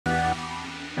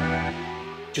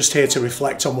Just here to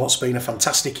reflect on what's been a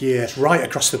fantastic year right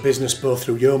across the business, both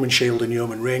through Yeoman Shield and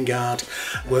Yeoman Rainguard.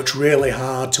 Worked really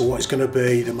hard to what is going to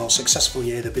be the most successful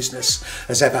year the business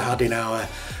has ever had in our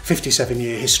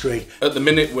 57-year history. At the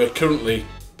minute, we're currently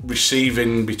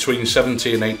receiving between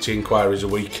 70 and 80 inquiries a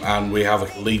week, and we have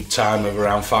a lead time of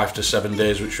around 5 to 7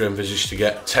 days, which we envisage to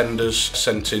get tenders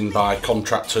sent in by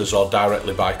contractors or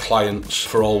directly by clients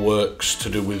for all works to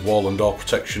do with wall and door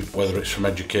protection, whether it's from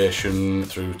education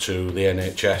through to the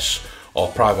NHS or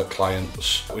private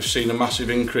clients. We've seen a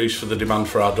massive increase for the demand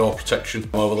for our door protection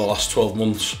over the last 12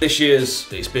 months. This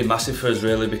year's it's been massive for us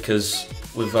really, because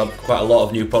we've had quite a lot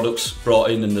of new products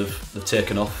brought in and they've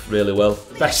taken off really well.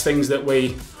 The best things that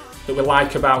we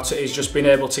like about it is just being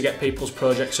able to get people's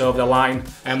projects over the line,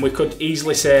 and we could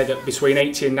easily say that between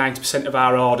 80 and 90% of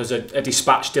our orders are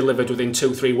dispatched, delivered within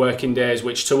 2-3 working days,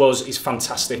 which to us is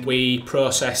fantastic. We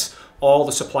process all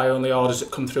the supply only orders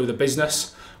that come through the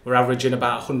business. We're averaging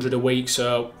about 100 a week,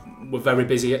 so we're very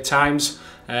busy at times.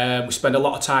 We spend a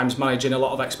lot of time managing a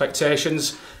lot of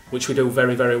expectations, which we do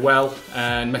very, very well,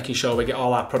 and making sure we get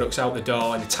all our products out the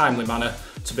door in a timely manner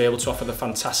to be able to offer the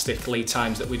fantastic lead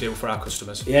times that we do for our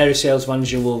customers. The area sales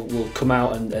manager will come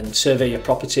out and survey your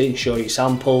property and show you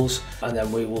samples, and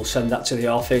then we will send that to the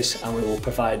office and we will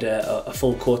provide a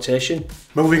full quotation.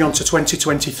 Moving on to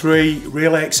 2023,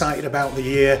 really excited about the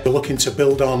year. We're looking to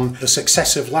build on the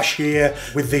success of last year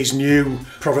with these new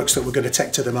products that we're going to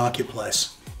take to the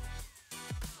marketplace.